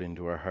been poured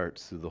into our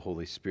hearts through the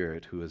Holy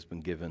Spirit who has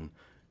been given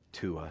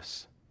to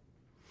us.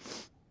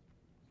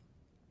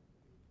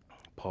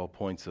 Paul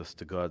points us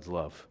to God's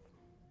love.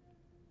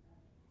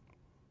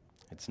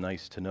 It's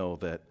nice to know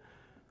that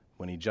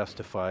when he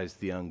justifies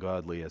the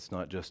ungodly, it's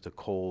not just a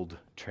cold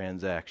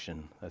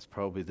transaction. That's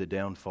probably the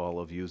downfall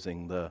of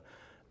using the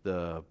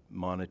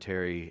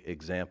monetary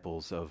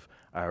examples of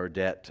our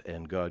debt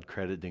and God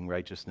crediting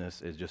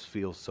righteousness. It just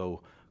feels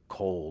so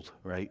cold,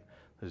 right?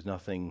 There's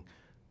nothing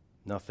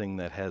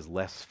that has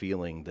less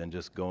feeling than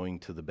just going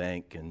to the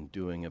bank and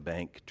doing a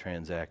bank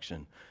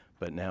transaction.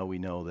 But now we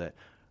know that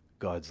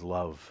God's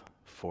love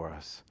for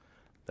us,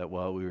 that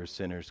while we were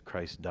sinners,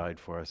 Christ died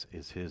for us,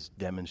 is his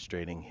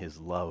demonstrating his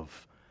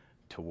love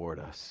toward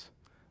us,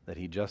 that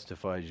he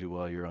justifies you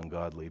while you're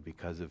ungodly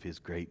because of his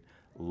great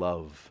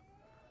love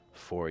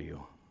for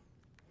you.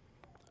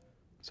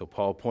 So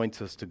Paul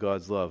points us to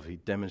God's love. He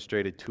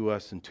demonstrated to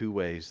us in two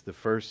ways. The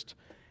first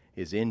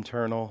is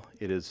internal,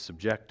 it is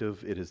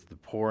subjective, it is the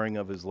pouring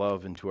of his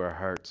love into our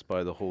hearts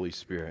by the Holy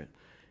Spirit.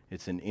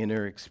 It's an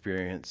inner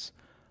experience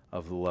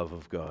of the love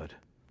of God.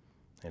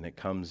 And it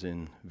comes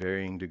in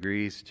varying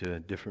degrees to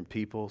different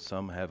people.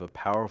 Some have a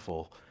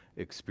powerful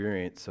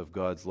experience of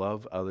God's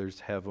love. Others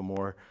have a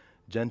more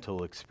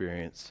gentle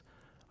experience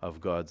of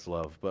God's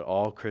love. But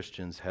all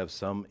Christians have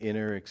some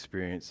inner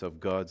experience of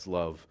God's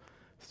love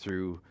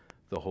through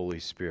the Holy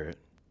Spirit.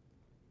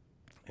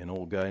 An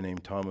old guy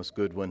named Thomas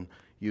Goodwin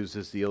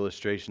uses the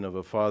illustration of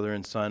a father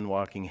and son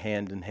walking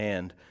hand in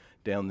hand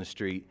down the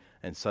street,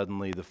 and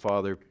suddenly the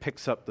father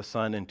picks up the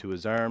son into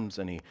his arms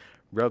and he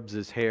rubs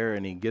his hair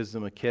and he gives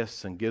him a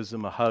kiss and gives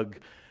him a hug,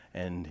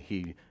 and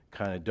he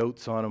kind of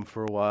dotes on him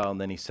for a while,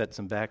 and then he sets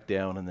him back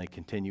down and they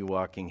continue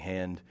walking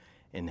hand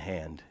in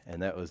hand.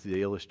 And that was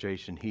the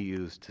illustration he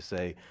used to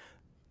say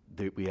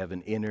that we have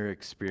an inner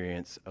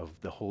experience of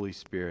the Holy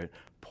Spirit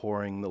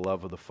pouring the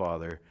love of the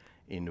Father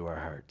into our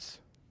hearts.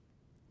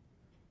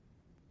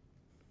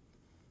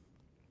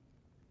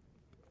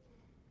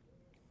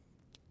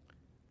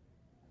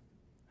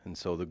 And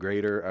so the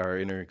greater our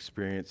inner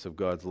experience of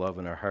God's love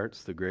in our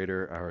hearts, the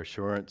greater our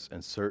assurance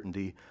and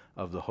certainty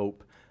of the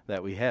hope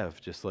that we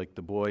have. Just like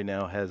the boy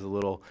now has a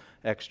little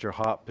extra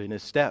hop in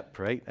his step,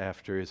 right?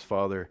 After his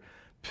father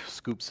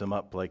scoops him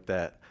up like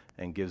that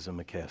and gives him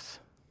a kiss.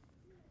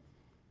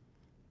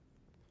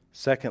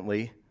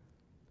 Secondly,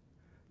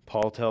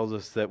 Paul tells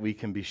us that we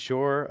can be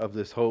sure of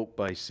this hope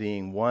by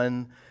seeing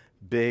one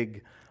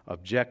big,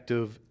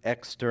 objective,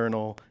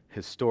 external,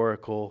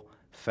 historical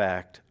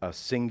fact, a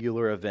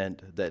singular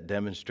event that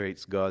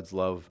demonstrates God's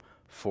love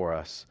for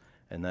us,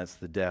 and that's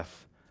the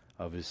death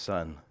of his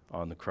Son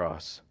on the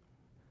cross.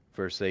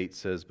 Verse 8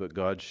 says, "But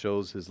God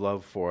shows his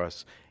love for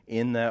us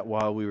in that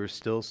while we were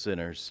still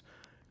sinners,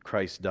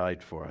 Christ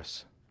died for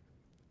us."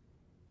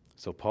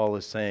 So Paul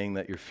is saying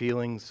that your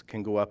feelings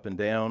can go up and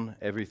down.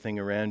 Everything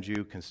around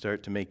you can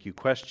start to make you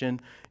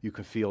question. You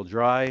can feel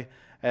dry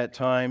at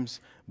times,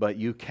 but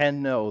you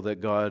can know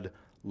that God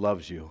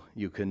loves you.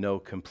 You can know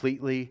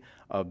completely,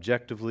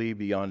 objectively,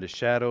 beyond a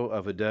shadow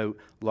of a doubt,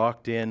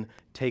 locked in,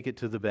 take it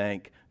to the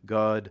bank,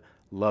 God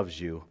loves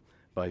you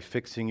by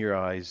fixing your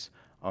eyes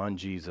on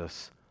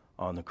Jesus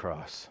on the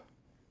cross.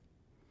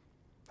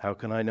 How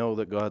can I know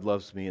that God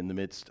loves me in the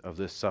midst of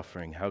this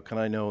suffering? How can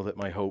I know that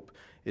my hope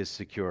is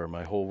secure?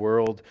 My whole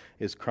world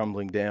is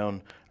crumbling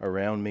down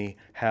around me.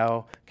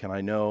 How can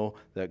I know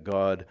that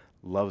God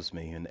loves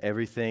me? And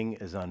everything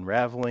is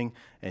unraveling,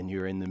 and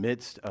you're in the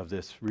midst of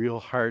this real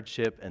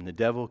hardship, and the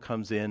devil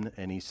comes in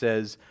and he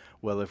says,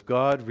 well, if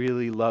God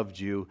really loved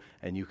you,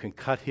 and you can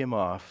cut him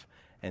off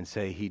and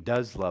say, he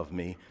does love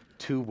me,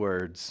 two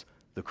words,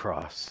 the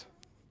cross.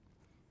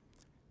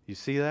 You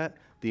see that?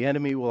 The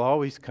enemy will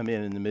always come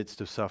in the midst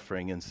of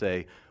suffering and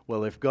say,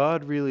 well, if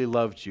God really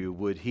loved you,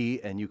 would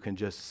he? And you can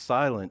just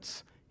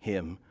silence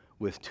him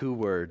with two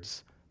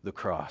words, the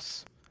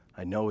cross.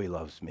 I know he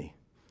loves me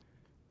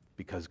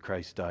because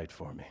Christ died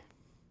for me.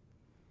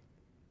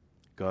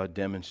 God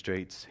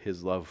demonstrates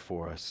his love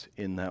for us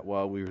in that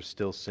while we were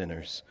still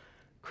sinners,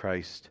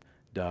 Christ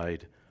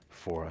died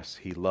for us.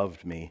 He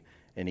loved me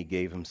and he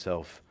gave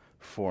himself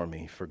for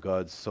me. For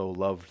God so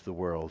loved the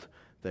world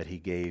that he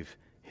gave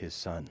his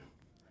Son.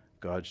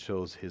 God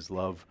shows his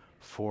love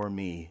for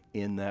me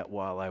in that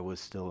while I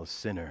was still a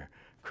sinner,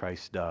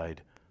 Christ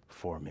died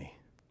for me.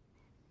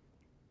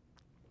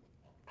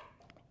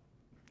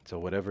 So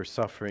whatever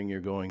suffering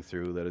you're going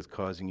through that is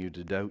causing you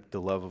to doubt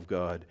the love of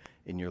God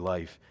in your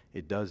life,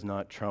 it does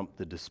not trump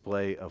the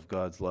display of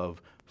God's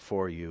love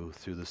for you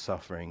through the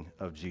suffering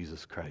of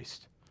Jesus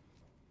Christ.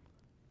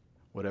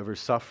 Whatever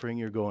suffering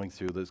you're going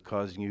through that's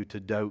causing you to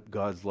doubt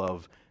God's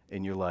love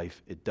in your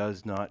life, it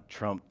does not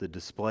trump the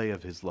display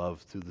of his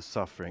love through the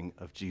suffering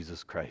of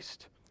Jesus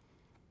Christ.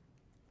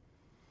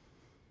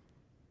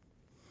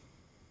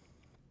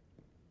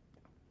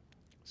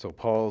 So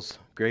Paul's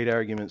great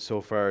argument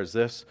so far is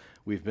this: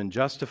 we've been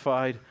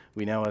justified,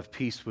 we now have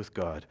peace with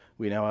God,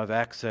 we now have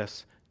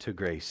access to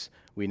grace,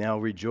 we now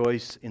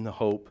rejoice in the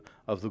hope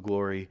of the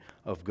glory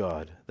of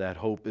God. That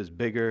hope is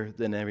bigger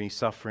than any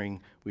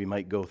suffering we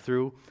might go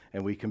through,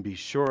 and we can be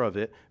sure of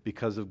it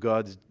because of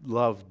God's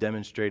love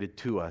demonstrated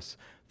to us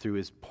through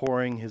his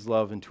pouring his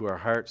love into our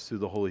hearts through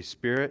the Holy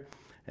Spirit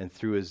and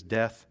through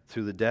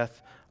the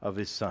death of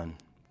his Son.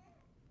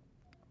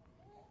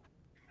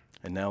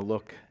 And now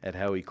look at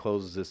how he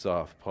closes this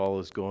off. Paul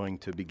is going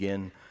to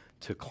begin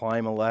to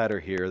climb a ladder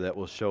here that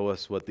will show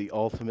us what the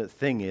ultimate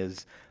thing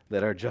is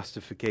that our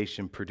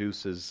justification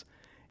produces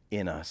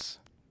in us.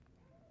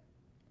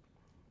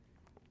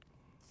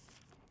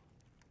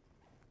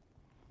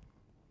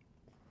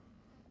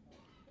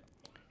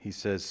 He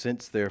says,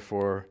 "Since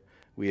therefore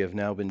we have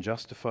now been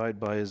justified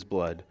by his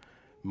blood,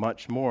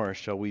 much more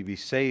shall we be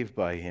saved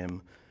by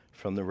him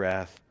from the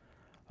wrath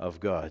of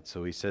God."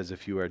 So he says,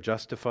 if you are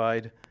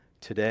justified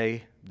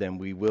today, then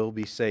we will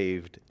be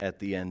saved at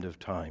the end of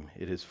time.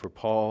 It is for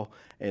Paul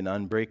an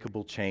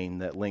unbreakable chain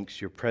that links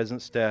your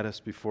present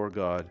status before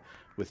God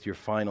with your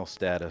final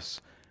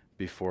status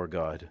before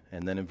God.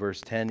 And then in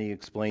verse 10 he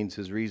explains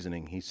his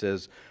reasoning. He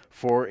says,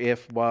 "For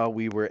if while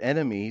we were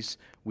enemies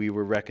we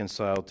were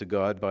reconciled to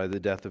God by the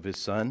death of his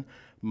Son,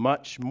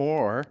 much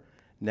more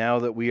now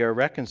that we are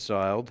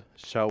reconciled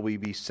shall we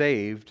be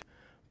saved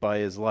by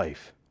his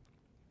life."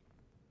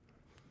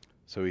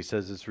 So he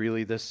says it's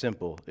really this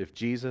simple. If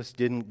Jesus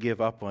didn't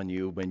give up on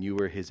you when you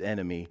were his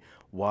enemy,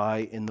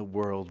 why in the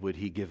world would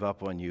he give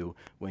up on you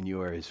when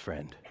you are his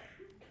friend?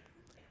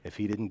 If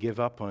he didn't give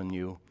up on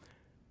you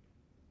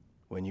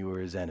when you were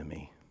his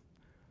enemy,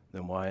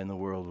 then why in the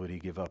world would he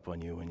give up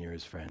on you when you're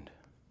his friend?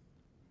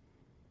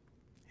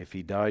 If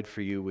he died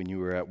for you when you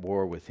were at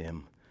war with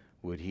him,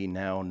 would he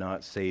now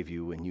not save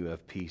you when you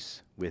have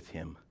peace with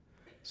him?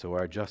 So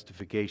our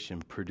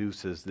justification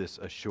produces this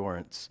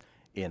assurance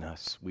in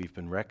us. We've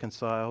been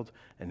reconciled,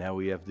 and now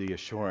we have the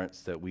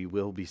assurance that we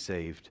will be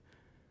saved.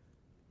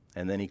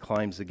 And then he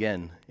climbs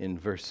again in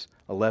verse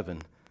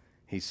 11.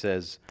 He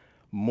says,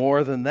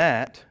 "More than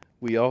that,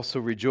 we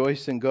also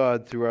rejoice in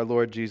God through our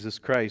Lord Jesus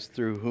Christ,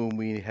 through whom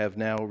we have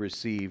now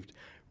received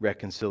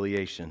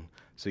reconciliation."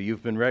 So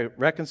you've been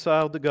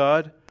reconciled to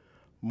God.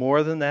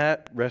 More than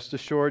that, rest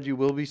assured you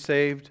will be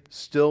saved.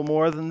 Still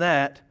more than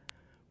that,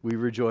 we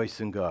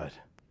rejoice in God.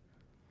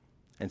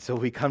 And so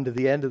we come to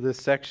the end of this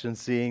section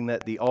seeing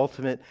that the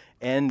ultimate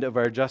end of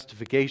our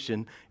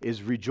justification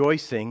is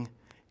rejoicing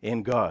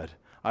in God.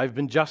 I've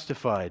been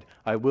justified.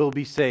 I will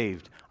be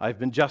saved. I've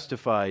been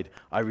justified.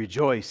 I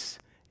rejoice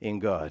in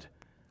God.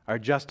 Our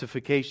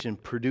justification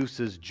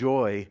produces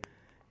joy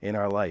in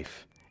our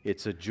life.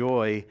 It's a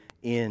joy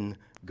in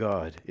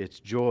God.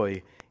 It's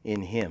joy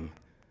in him.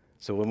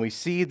 So when we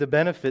see the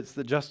benefits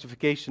that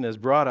justification has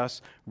brought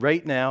us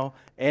right now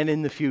and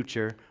in the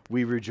future,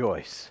 we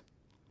rejoice.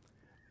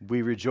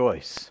 We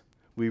rejoice.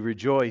 We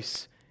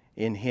rejoice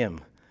in him.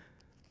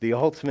 The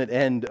ultimate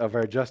end of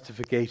our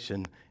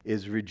justification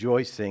is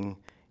rejoicing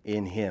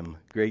in him.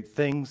 Great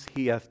things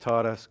he hath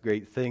taught us,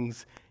 great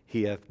things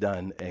he hath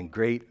done, and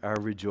great our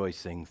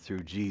rejoicing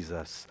through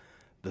Jesus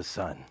the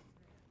Son.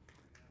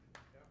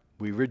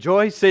 We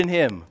rejoice in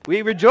him.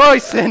 We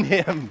rejoice in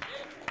him.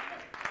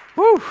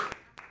 Whew.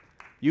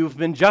 You've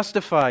been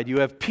justified. You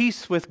have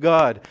peace with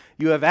God.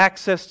 You have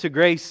access to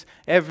grace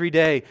every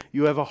day.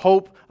 You have a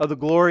hope of the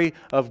glory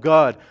of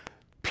God.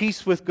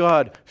 Peace with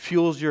God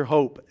fuels your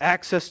hope.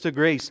 Access to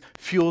grace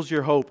fuels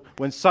your hope.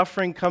 When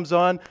suffering comes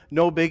on,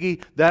 no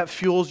biggie, that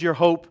fuels your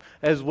hope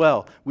as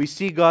well. We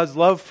see God's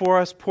love for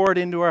us poured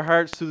into our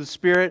hearts through the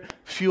Spirit,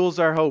 fuels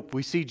our hope.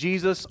 We see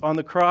Jesus on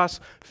the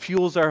cross,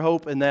 fuels our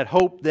hope, and that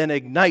hope then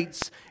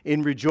ignites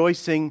in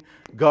rejoicing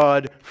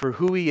God for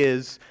who he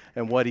is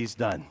and what he's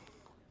done.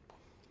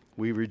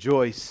 We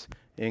rejoice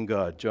in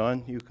God.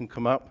 John, you can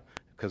come up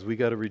because we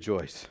got to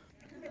rejoice.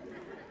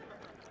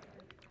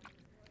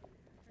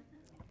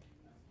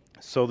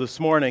 So this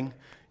morning,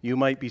 you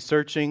might be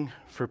searching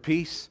for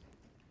peace.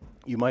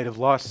 You might have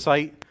lost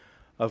sight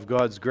of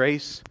God's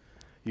grace.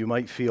 You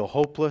might feel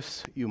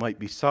hopeless. You might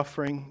be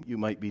suffering. You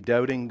might be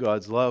doubting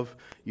God's love.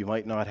 You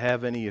might not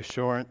have any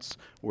assurance.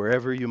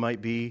 Wherever you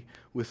might be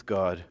with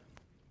God,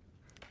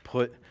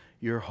 put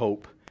your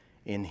hope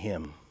in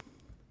him.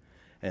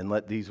 And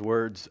let these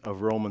words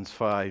of Romans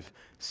 5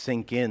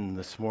 sink in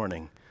this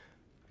morning.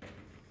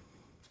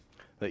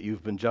 That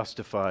you've been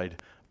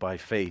justified by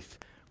faith.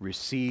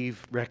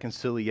 Receive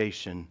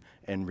reconciliation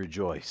and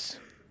rejoice.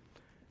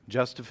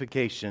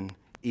 Justification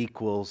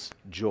equals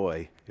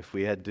joy. If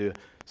we had to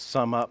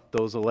sum up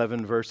those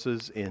 11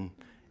 verses in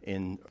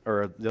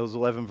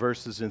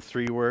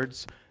 3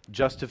 words,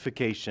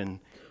 justification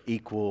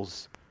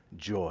equals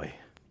joy.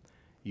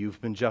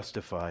 You've been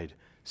justified.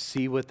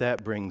 See what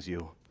that brings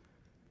you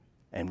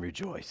and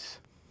rejoice.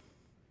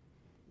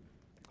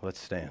 Let's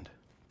stand.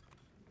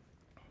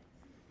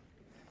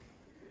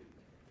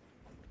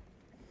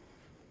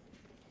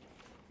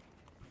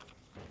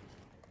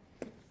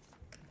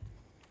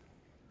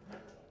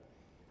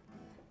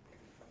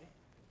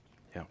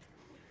 Yeah.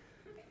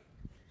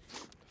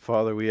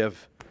 Father, we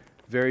have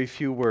very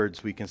few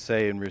words we can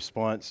say in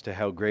response to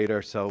how great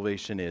our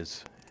salvation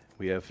is.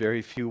 We have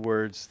very few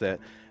words that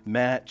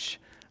match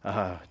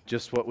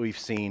just what we've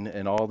seen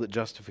and all that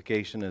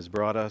justification has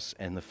brought us,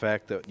 and the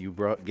fact that you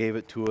gave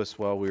it to us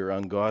while we were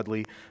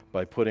ungodly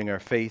by putting our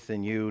faith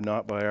in you,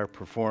 not by our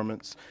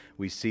performance.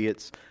 We see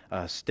its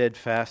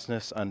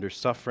steadfastness under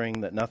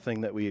suffering, that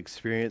nothing that we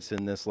experience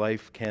in this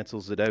life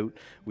cancels it out.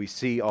 We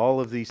see all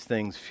of these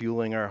things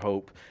fueling our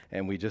hope,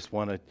 and we just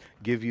want to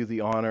give you the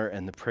honor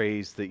and the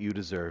praise that you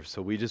deserve.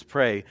 So we just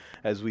pray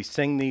as we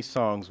sing these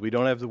songs. We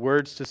don't have the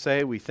words to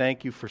say. We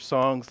thank you for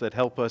songs that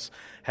help us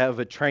have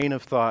a train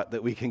of thought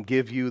that we can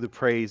give you the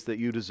praise that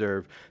you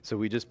deserve. So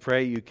we just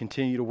pray you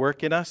continue to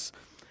work in us.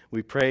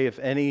 We pray if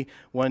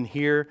anyone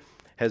here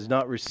has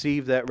not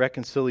received that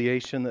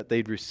reconciliation, that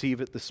they'd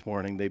receive it this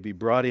morning. They'd be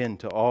brought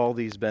into all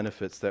these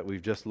benefits that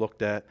we've just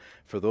looked at.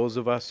 For those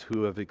of us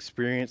who have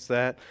experienced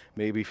that,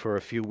 maybe for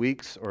a few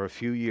weeks or a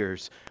few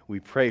years, we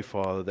pray,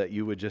 Father, that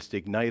you would just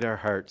ignite our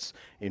hearts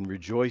in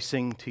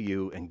rejoicing to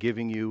you and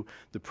giving you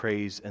the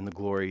praise and the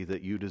glory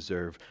that you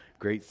deserve.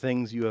 Great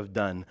things you have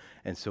done,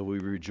 and so we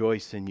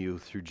rejoice in you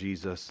through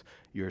Jesus,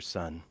 your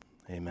Son.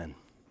 Amen.